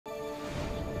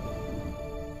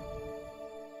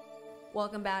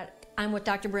Welcome back. I'm with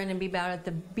Dr. Brandon Bebout at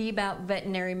the Bebout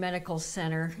Veterinary Medical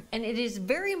Center, and it is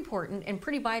very important and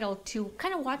pretty vital to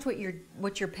kind of watch what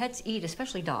your pets eat,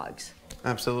 especially dogs.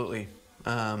 Absolutely.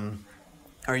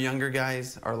 Our younger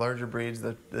guys, our larger breeds,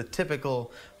 the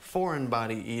typical foreign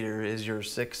body eater is your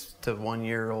 6 to 1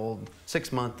 year old,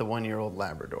 6 month to 1 year old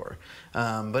Labrador.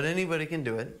 But anybody can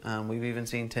do it. We've even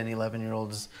seen 10, 11 year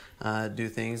olds do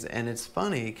things, and it's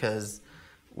funny because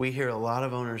we hear a lot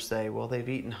of owners say, well, they've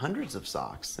eaten hundreds of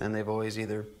socks and they've always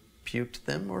either puked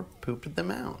them or pooped them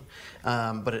out.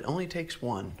 But it only takes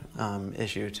one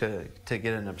issue to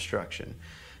get an obstruction.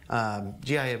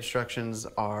 GI obstructions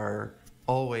are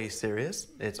always serious,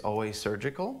 it's always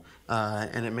surgical,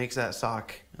 and it makes that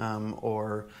sock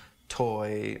or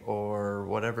toy or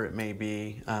whatever it may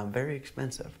be very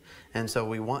expensive. And so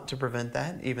we want to prevent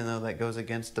that, even though that goes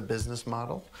against the business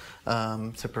model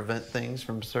to prevent things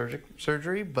from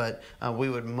surgery, but we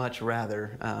would much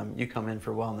rather you come in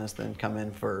for wellness than come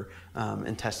in for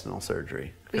intestinal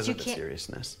surgery because of the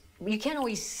seriousness. You can't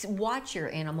always watch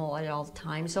your animal at all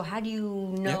times, so how do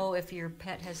you know if your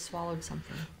pet has swallowed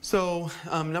something? So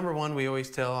number one, we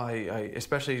always tell,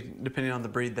 especially depending on the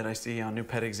breed that I see on new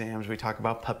pet exams, we talk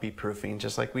about puppy proofing,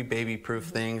 just like we baby proof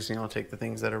things, you know, take the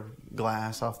things that are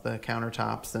glass off the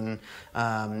countertops,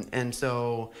 and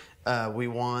so we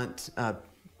want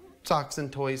socks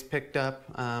and toys picked up,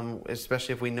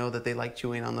 especially if we know that they like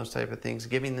chewing on those type of things,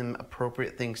 giving them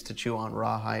appropriate things to chew on,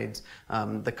 raw hides,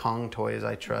 the Kong toys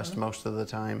I trust most of the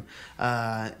time,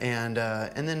 and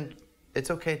then it's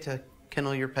okay to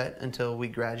kennel your pet until we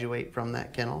graduate from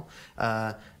that kennel.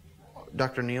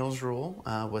 Dr. Neal's rule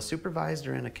was supervised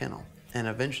or in a kennel. And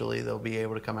eventually they'll be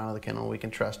able to come out of the kennel. We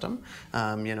can trust them.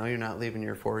 You know, you're not leaving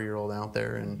your 4-year-old out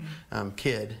there and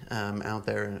kid out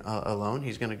there alone.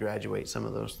 He's going to graduate some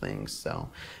of those things. So,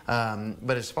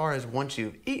 but as far as once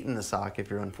you've eaten the sock, if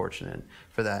you're unfortunate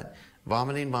for that,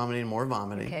 vomiting, more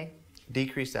vomiting. Okay.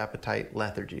 Decreased appetite,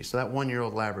 lethargy. So that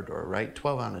 1-year-old Labrador, right?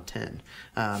 12 out of 10,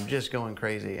 just going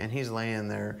crazy. And he's laying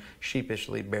there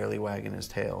sheepishly, barely wagging his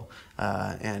tail,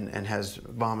 and has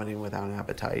vomiting without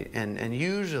appetite. And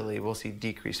usually we'll see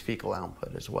decreased fecal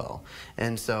output as well.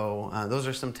 And so those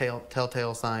are some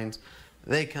telltale signs.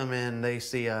 They come in, they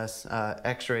see us.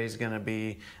 X-ray is going to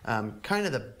be kind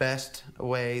of the best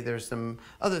way. There's some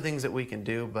other things that we can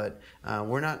do, but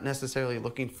we're not necessarily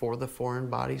looking for the foreign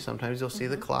body. Sometimes you'll see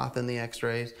the cloth in the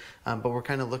X-rays, but we're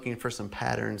kind of looking for some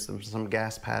patterns, some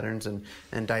gas patterns and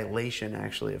dilation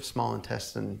actually of small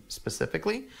intestine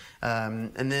specifically.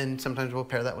 And then sometimes we'll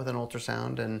pair that with an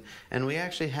ultrasound, and we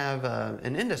actually have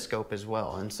an endoscope as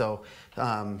well. And so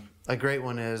a great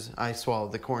one is I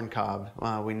swallowed the corn cob.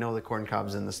 We know the corn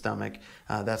cob's in the stomach.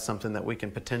 That's something that we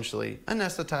can potentially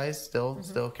anesthetize,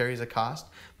 still carries a cost,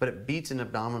 but it beats an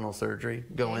abdominal surgery.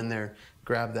 Go in there,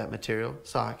 grab that material,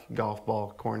 sock, golf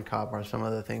ball, corn cob, or some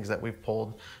other things that we've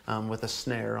pulled with a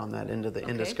snare on that end of the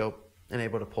endoscope, and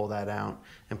able to pull that out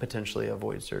and potentially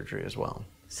avoid surgery as well.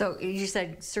 So you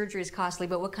said surgery is costly,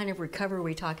 but what kind of recovery are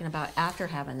we talking about after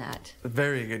having that? A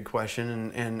very good question,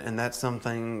 and that's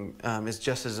something is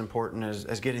just as important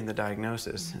as getting the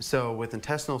diagnosis. So with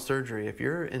intestinal surgery, if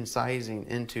you're incising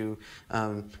into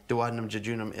duodenum,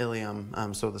 jejunum,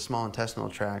 ileum, so the small intestinal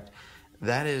tract,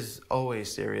 that is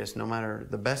always serious, no matter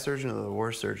the best surgeon or the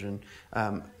worst surgeon.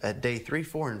 At day 3,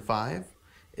 4, and 5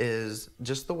 is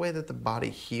just the way that the body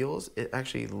heals. It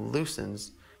actually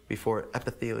loosens before it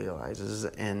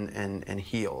epithelializes and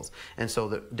heals. And so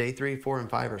the day 3, 4, and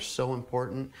 5 are so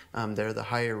important. They're the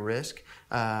higher risk.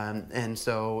 And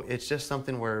so it's just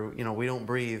something where, you know, we don't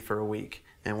breathe for a week.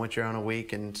 And once you're on a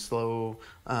week and slow,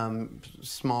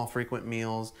 small, frequent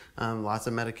meals, lots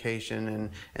of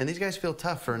medication, and these guys feel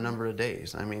tough for a number of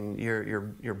days. I mean,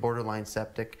 you're borderline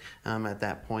septic at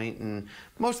that point, and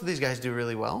most of these guys do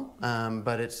really well,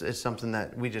 but it's something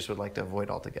that we just would like to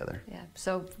avoid altogether. Yeah,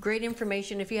 so great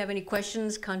information. If you have any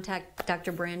questions, contact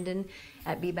Dr. Brandon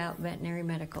at Bebout Veterinary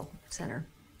Medical Center.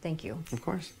 Thank you. Of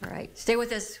course. All right, stay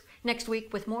with us next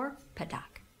week with more Pet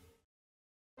Talk.